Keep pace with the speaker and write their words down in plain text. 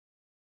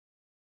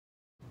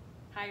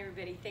Hi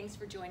everybody, thanks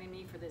for joining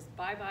me for this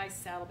Bye-Bye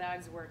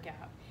Saddlebags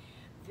workout.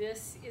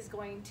 This is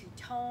going to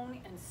tone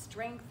and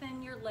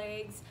strengthen your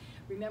legs.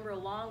 Remember,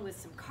 along with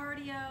some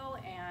cardio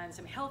and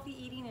some healthy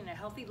eating and a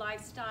healthy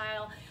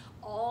lifestyle,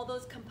 all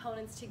those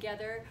components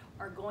together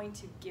are going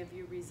to give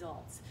you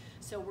results.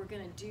 So we're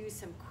going to do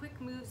some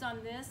quick moves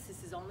on this.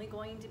 This is only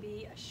going to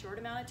be a short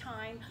amount of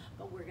time,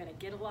 but we're going to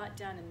get a lot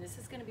done, and this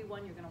is going to be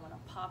one you're going to want to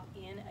pop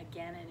in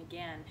again and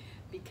again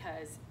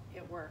because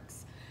it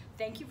works.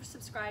 Thank you for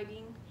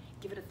subscribing.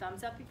 Give it a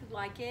thumbs up if you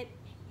like it,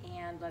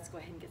 and let's go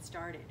ahead and get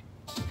started.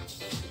 March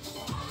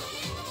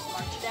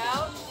it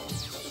out.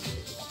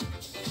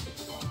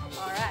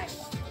 All right,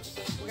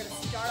 we're gonna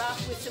start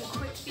off with some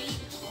quick feet.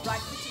 Right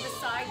foot to the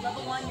side.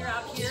 Level 1, you're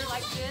out here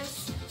like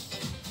this.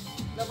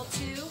 Level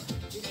 2,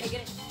 you're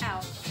taking it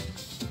out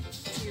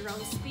to your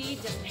own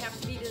speed. Doesn't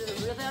have to be to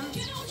the rhythm.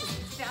 Just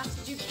as fast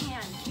as you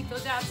can. Keep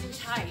those abs in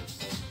tight.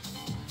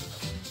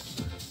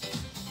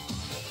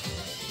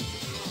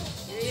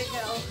 There you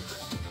go.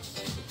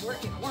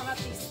 Work it, warm up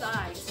these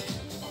thighs.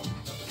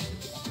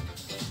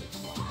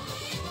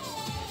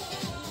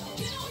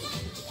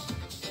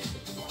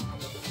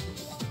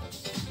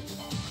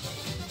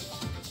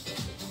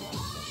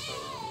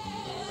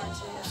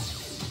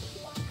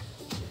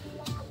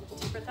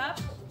 Deep breath up.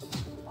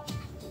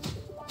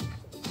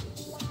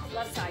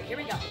 Left side, here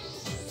we go.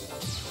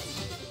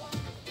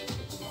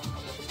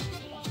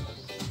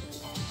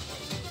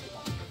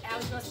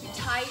 Abs must be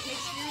tight. Make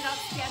sure you're not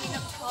standing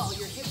up tall.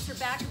 Your hips are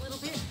back a little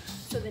bit,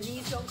 so the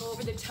knees don't go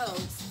over the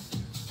toes.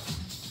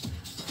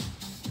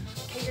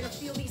 Okay, you're gonna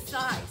feel these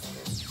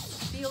thighs.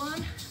 Feel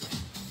them?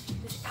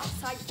 This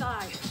outside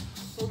thigh.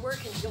 We're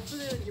working. You'll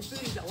feel it in your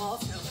booty though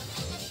also.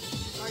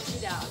 March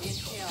it out.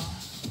 Inhale.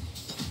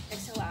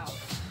 Exhale out.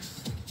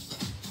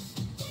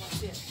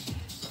 That's it.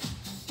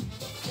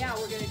 Now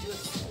we're gonna do a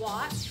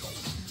squat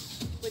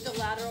with a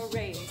lateral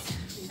raise.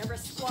 Remember,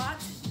 squat,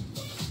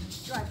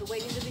 drive the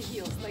weight into the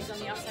heels. Legs on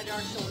the outside of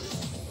our shoulders.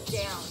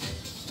 Down.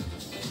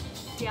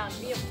 Down.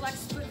 Give me a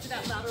flex foot for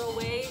that lateral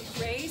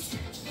raise.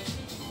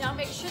 Now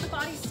make sure the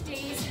body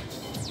stays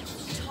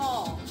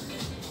tall.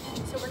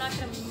 So we're not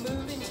going to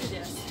move into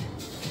this.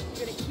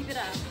 We're going to keep it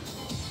up.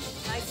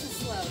 Nice and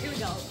slow. Here we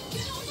go.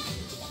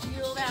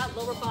 Feel that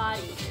lower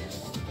body.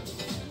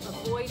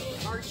 Avoiding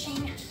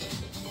arching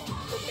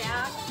the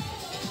back.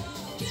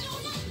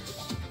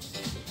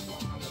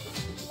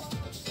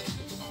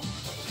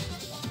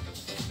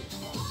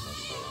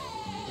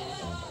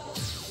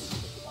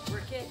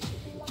 Work it.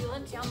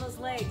 Feeling down those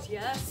legs,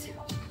 yes?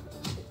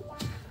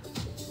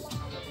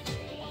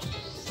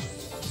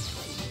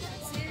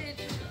 That's it.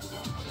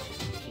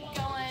 Keep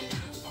going.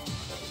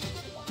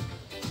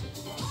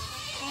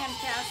 And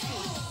fast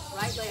feet.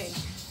 Right leg.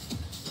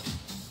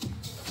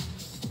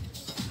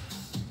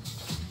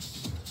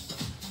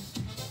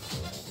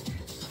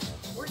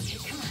 Work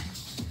it, come on.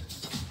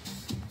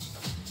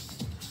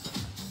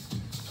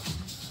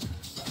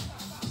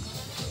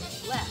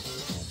 Left.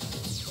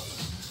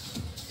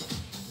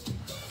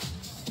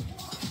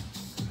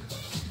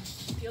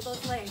 Feel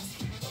those legs,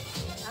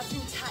 abs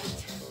in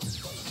tight.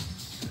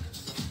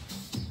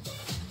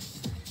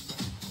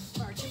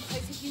 March in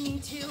place if you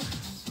need to.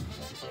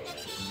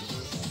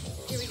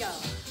 Here we go.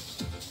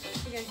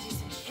 We're gonna do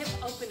some hip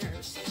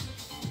openers.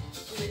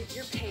 Do it at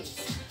your pace.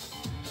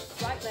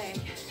 Right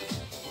leg,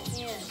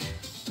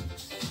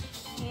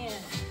 in.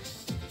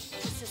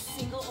 Just a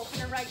single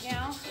opener right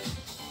now.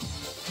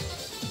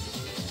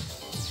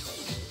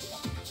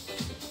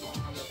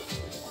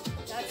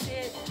 That's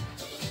it.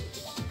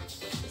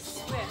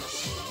 Switch.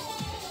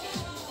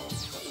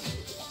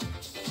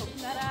 Open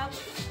that up.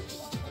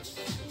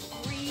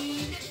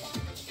 Breathe.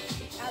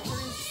 Abs are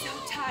in so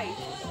tight.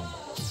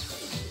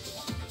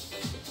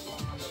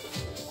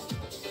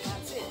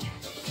 That's it.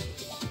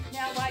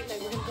 Now right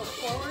leg, we're gonna go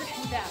forward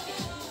and back.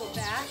 Go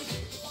back,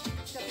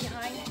 step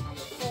behind,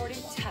 forward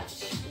and touch.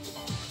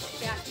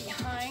 Back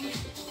behind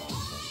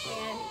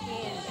and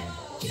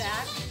in.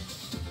 Back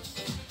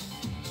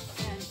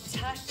and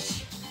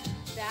touch.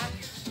 Back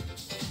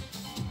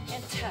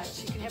and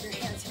touch. You can have your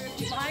hands here if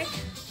you like,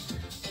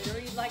 whatever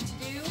you'd like to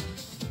do.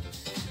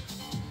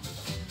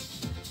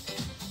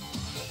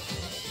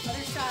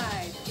 Other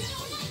side.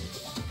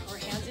 Or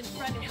hands in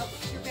front, it helps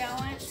with your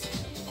balance.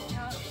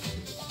 Now,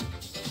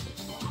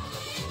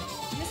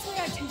 this way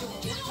I tend to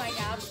work my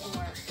abs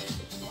more.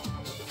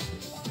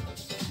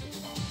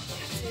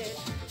 That's it.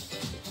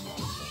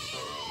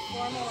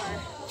 4 more.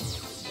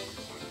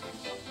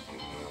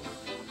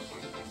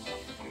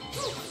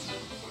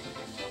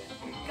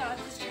 God,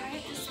 let's try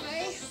it this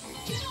way.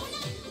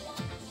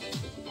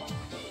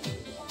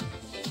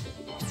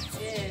 That's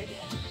it.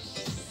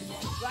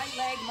 Right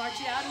leg, march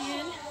it out and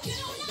in.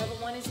 Level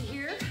 1 is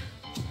here.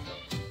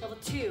 Level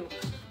 2. You're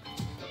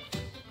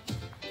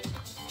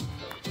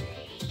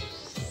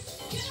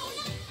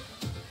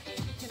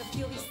gonna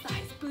feel these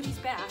thighs, booties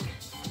back.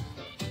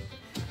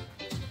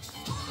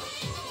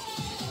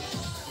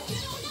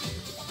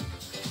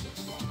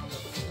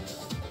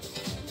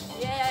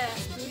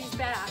 Yes, booties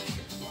back.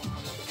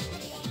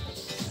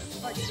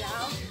 March it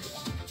out.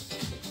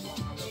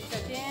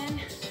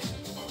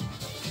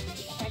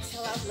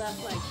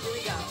 left leg. Here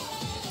we go.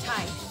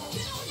 Tight.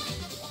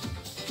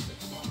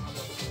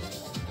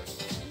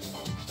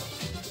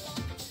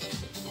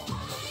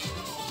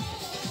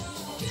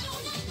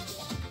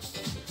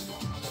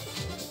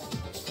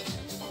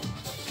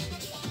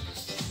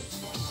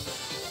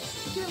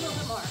 Do a little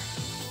bit more.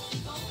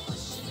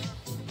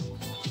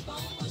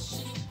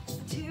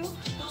 2,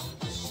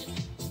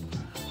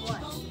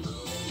 1.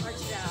 March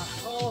it out.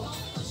 Oh.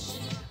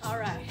 All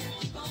right.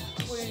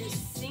 We're going to do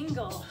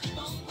single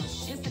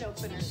hip and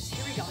openers.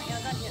 Here we go.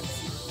 Hands on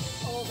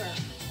hips. Over.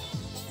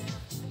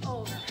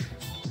 Over.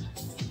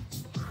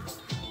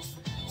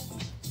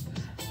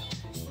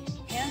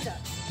 Hands up.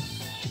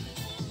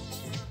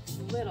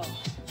 Little.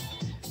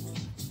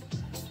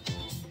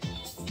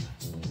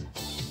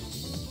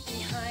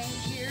 Behind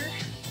here.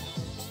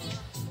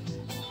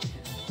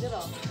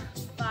 Little.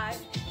 5,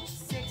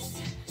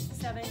 6,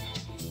 7,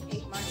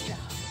 8. March it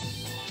out.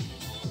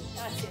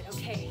 That's it.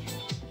 Okay.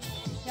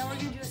 Now we're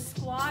going to do a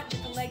squat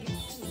with the leg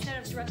instead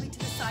of directly to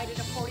the side at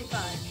a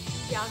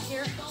 45. Down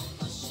here,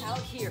 out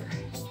here.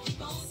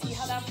 See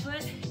how that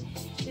foot?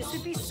 This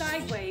would be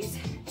sideways.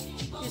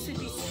 This would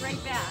be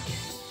straight back.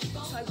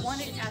 So I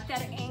want it at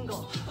that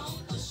angle.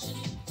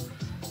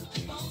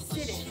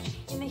 Sit it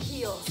in the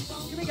heels.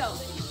 Here we go.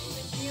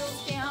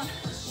 Heels down.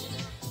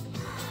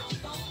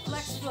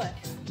 Flex foot.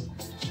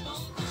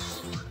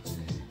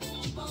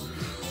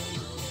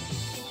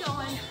 Keep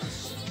going.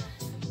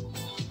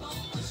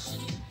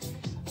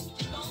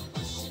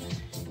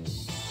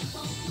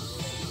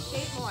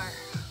 More.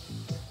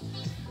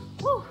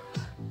 Woo.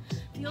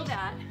 Feel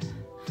that.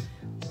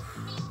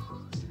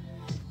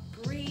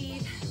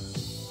 Breathe.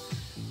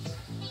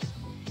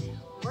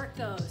 Work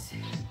those.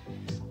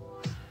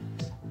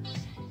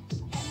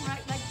 And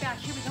right leg back.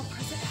 Here we go.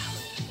 Press it out.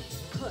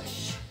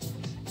 Push.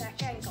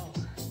 Back ankle.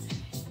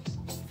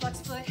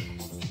 Flex foot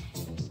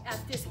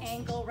at this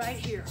angle right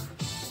here.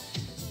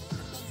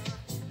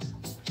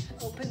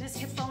 Open this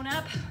hip bone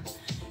up.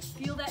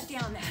 Feel that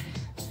down that.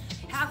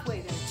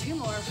 Halfway there. 2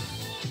 more.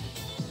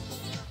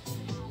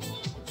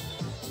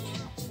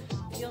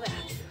 Feel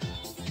that.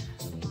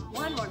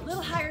 1 more, a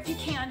little higher if you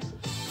can.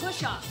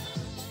 Push off.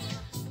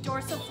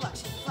 Dorsal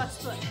flexion, flex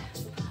foot.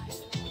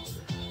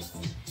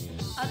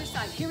 Other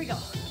side, here we go.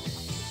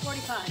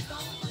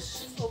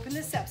 45. Open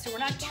this up. So we're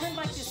not turned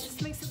like this. This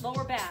makes it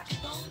lower back.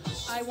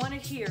 I want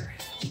it here.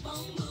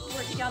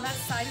 Working down that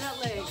side of that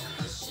leg.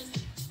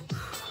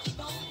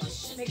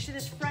 Make sure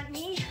this front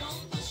knee,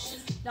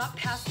 not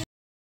past the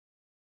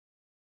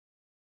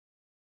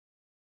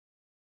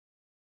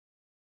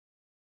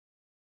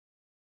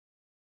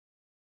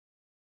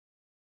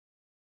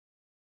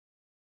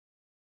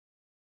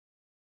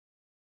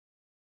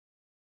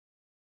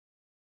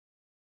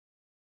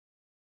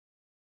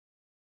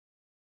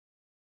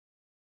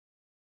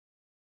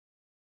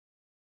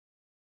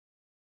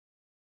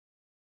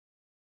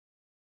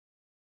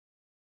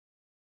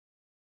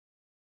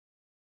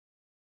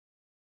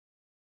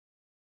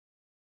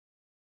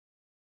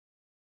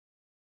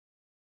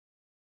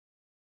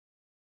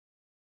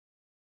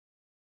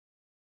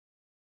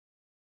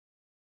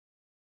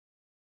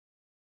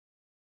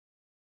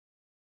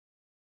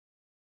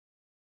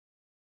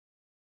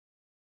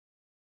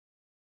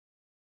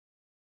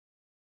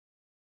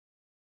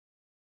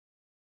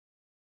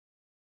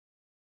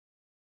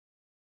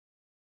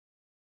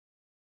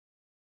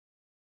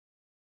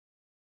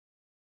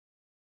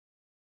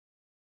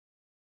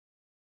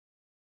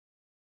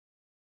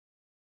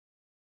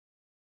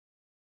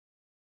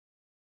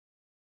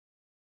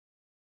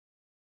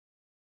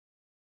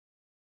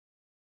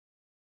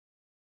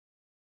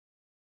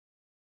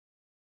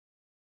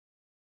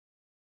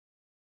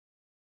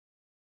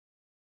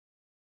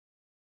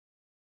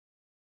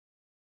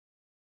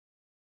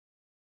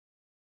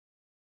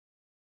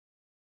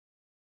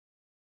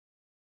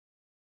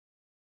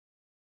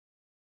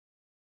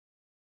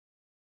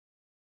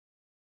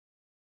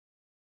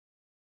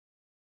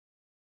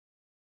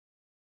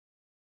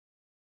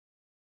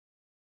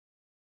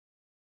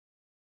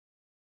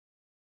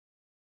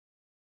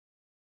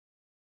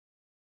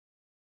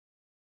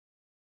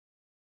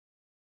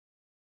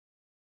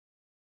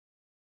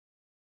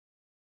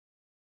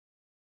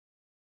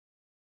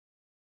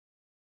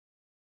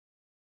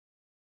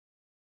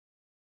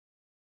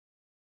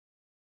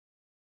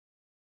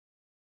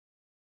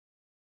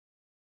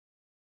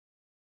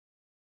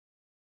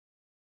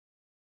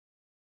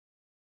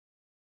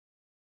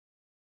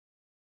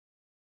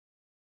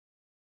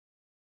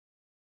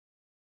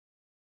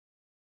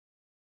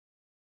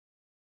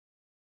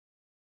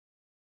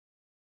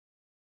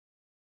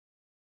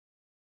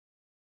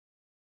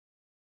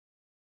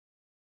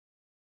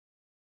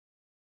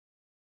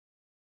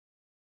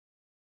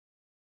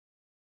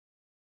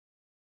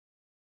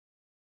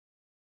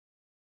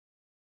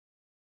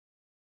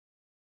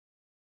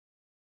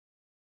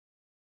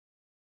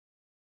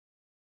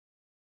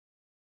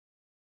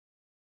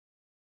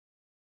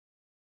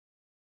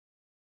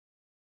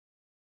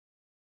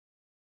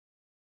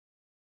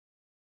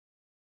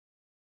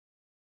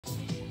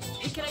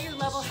Pick it at your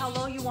level, how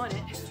low you want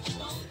it.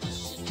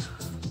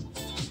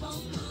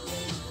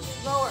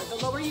 The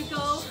lower you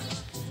go,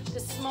 the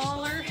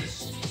smaller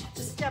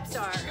the steps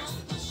are.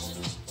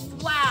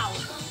 Wow.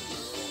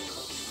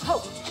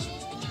 Oh.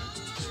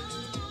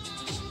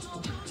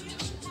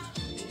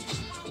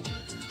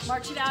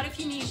 March it out if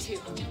you need to.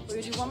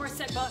 We're gonna do one more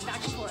set back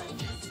and forth.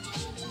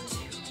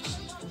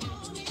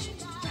 2.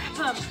 Wrap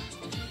them.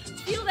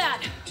 Feel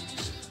that.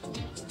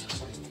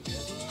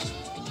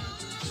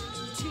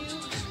 2,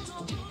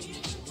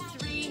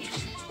 3,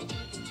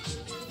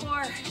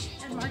 4,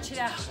 and march it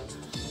out.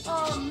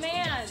 Oh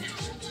man,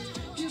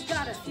 you've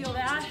gotta feel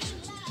that.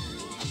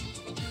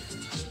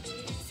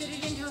 Sit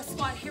it into a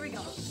squat. Here we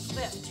go.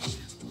 Lift,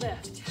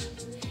 lift.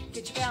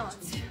 Get your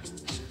balance.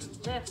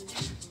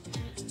 Lift.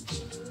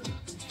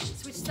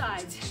 Switch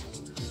sides.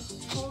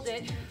 Hold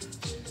it.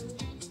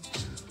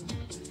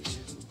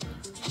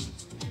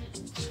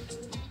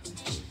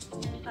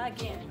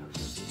 Again.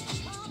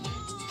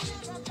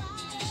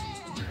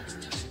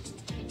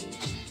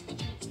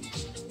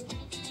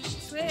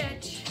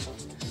 Switch.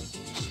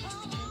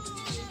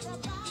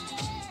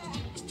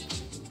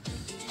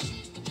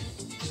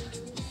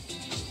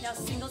 Now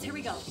singles, here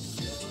we go.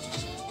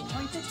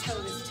 Point the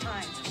toe this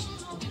time.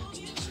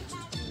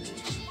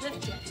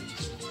 Lift it.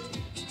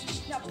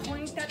 Now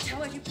point that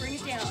toe as you bring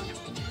it down.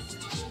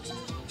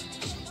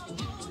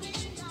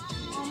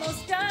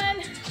 Almost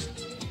done.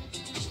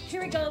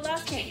 Here we go,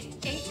 last 8,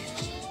 8,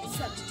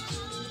 7.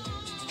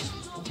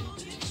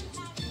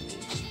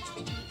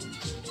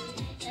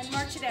 And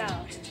march it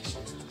out.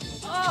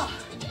 Oh,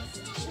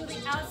 feel the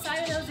outside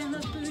of those and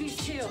those booties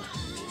too.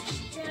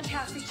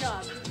 Fantastic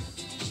job.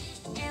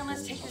 And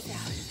let's take this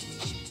out.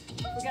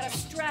 We gotta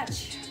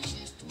stretch.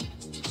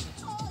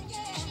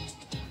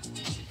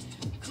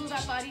 Cool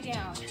that body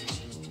down.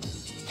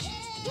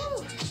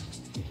 Woo.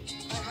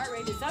 My heart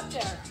rate is up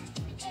there.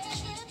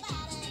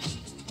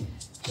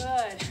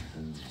 Good.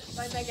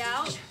 Right leg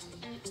out.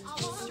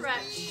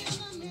 Stretch.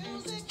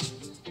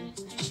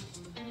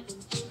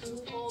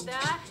 Hold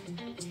that.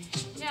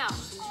 Now,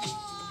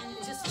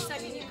 in just a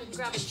second, you can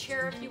grab a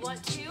chair if you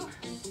want to.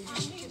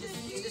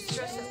 Do the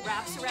stretch that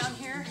wraps around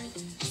here.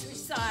 Switch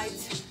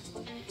sides.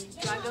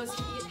 Drive those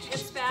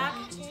hips back.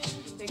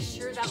 Make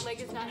sure that leg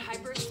is not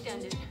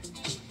hyperextended.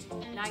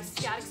 Nice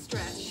static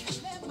stretch.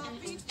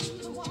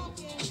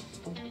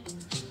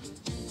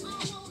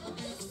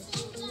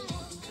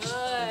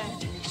 Good.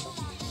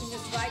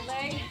 This right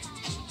leg,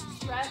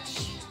 stretch.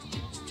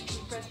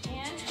 Deep breath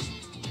in.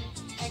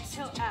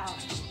 Exhale out.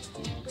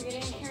 Bring it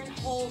in here and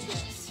hold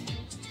this.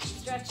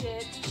 Stretch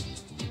it.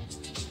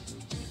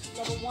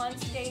 Level 1,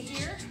 stay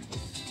here.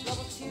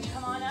 Level 2,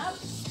 come on up.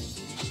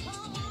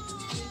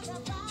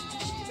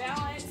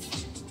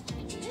 Balance.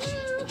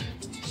 Woo.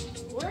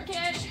 Work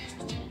it.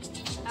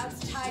 Abs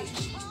tight.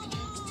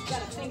 You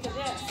gotta think of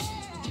this.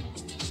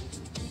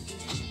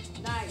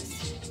 Nice.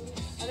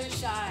 Other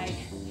side.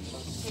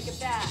 Take it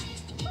back.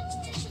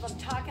 If I'm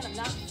talking, I'm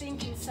not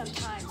thinking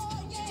sometimes.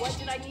 What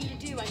did I need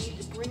to do? I need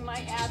to bring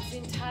my abs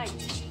in tight.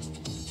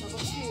 Level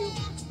 2.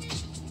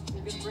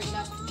 You're gonna bring it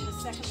up in a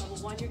second. Level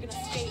 1, you're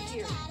gonna stay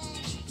here.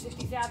 Sit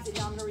these abs in.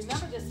 Now I'm gonna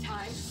remember this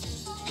time.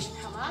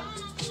 Come up.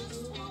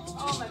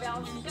 Oh, my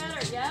balance is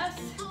better, yes?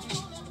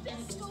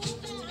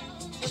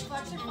 Hip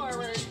flexor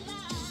forward.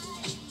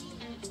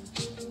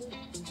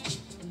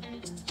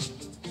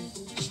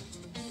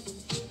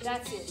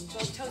 That's it.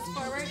 Both toes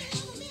forward.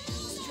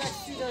 Stretch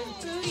through those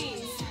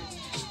booties.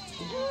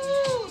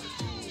 Woo!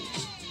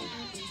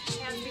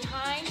 Hands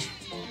behind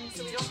so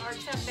we don't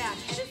arch that back.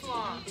 Head is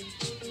long.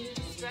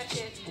 Stretch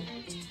it.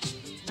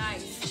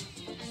 Nice.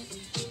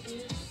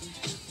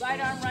 Right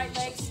arm, right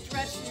leg.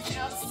 Stretch this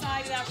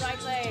outside of that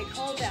right leg.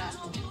 Hold that.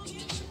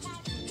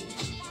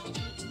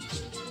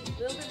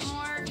 A little bit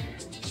more.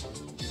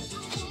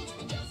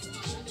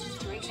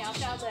 Straighten out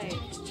that leg.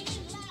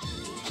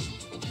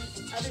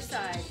 Other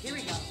side. Here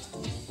we go.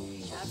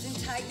 Abs in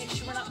tight. Make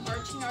sure we're not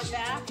arching our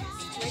back.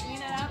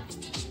 Straightening it up.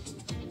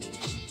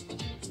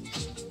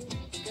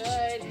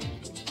 Good.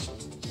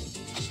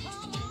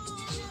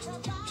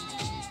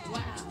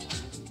 Wow.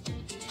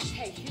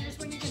 Okay, here's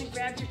when you're going to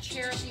grab your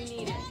chair if you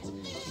need it.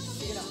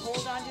 You're going to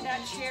hold onto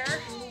that chair.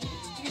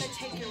 You're going to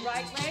take your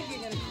right leg. You're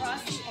going to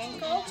cross the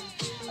ankle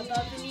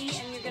above the knee,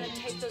 and you're going to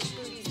take those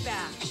booties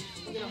back.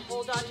 You're going to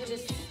hold onto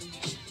this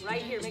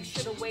right here. Make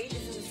sure the weight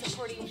is in the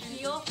supporting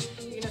heel.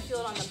 You're going to feel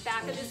it on the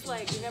back of this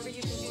leg. Remember,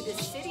 you can do this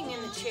sitting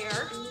in the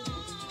chair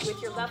with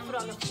your left foot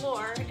on the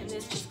floor and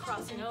this just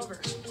crossing over.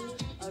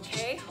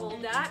 Okay,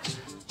 hold that.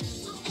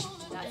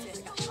 That's it.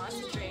 I got to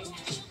concentrate.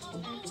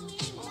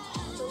 Oh,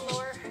 the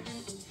lower.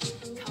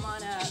 Come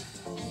on up.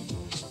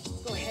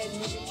 Go ahead and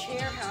move your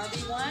chair however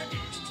you want.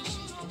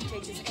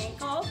 Take this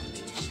ankle,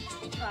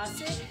 cross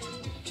it,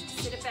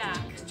 sit it back.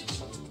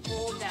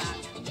 Hold that.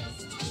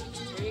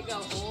 There you go.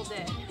 Hold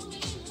it.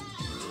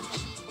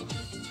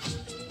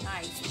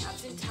 Nice.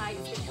 Abs in tight.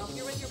 It's going to help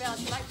you with your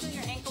balance. You might feel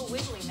your ankle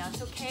wiggling.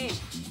 That's okay.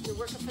 You're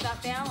working for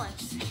that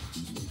balance.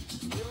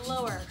 A little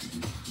lower.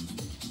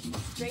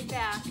 Straight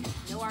back.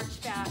 No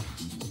arch back.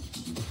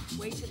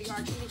 Weight to the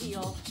arch of the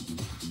heel.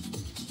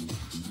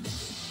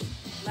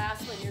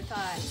 Last one, your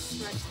thighs.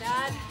 Stretch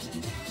that.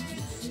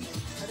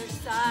 other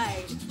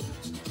side.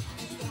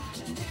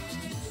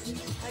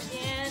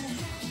 Again,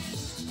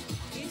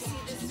 you see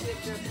the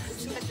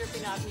sweat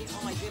dripping off me.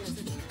 Oh my goodness,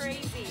 it's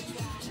crazy.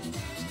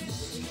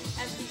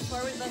 And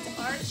forward, let's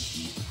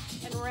arch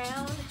and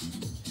round.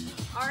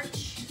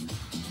 Arch,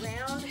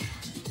 round.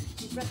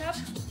 Deep breath up.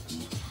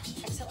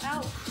 Exhale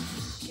out.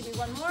 Give me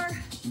one more.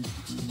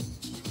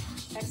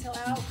 Exhale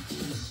out.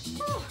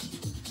 Whew.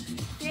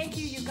 Thank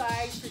you, you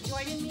guys, for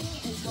joining me.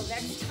 Until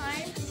next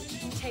time,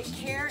 take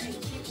care and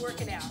keep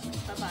working out.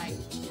 Bye-bye.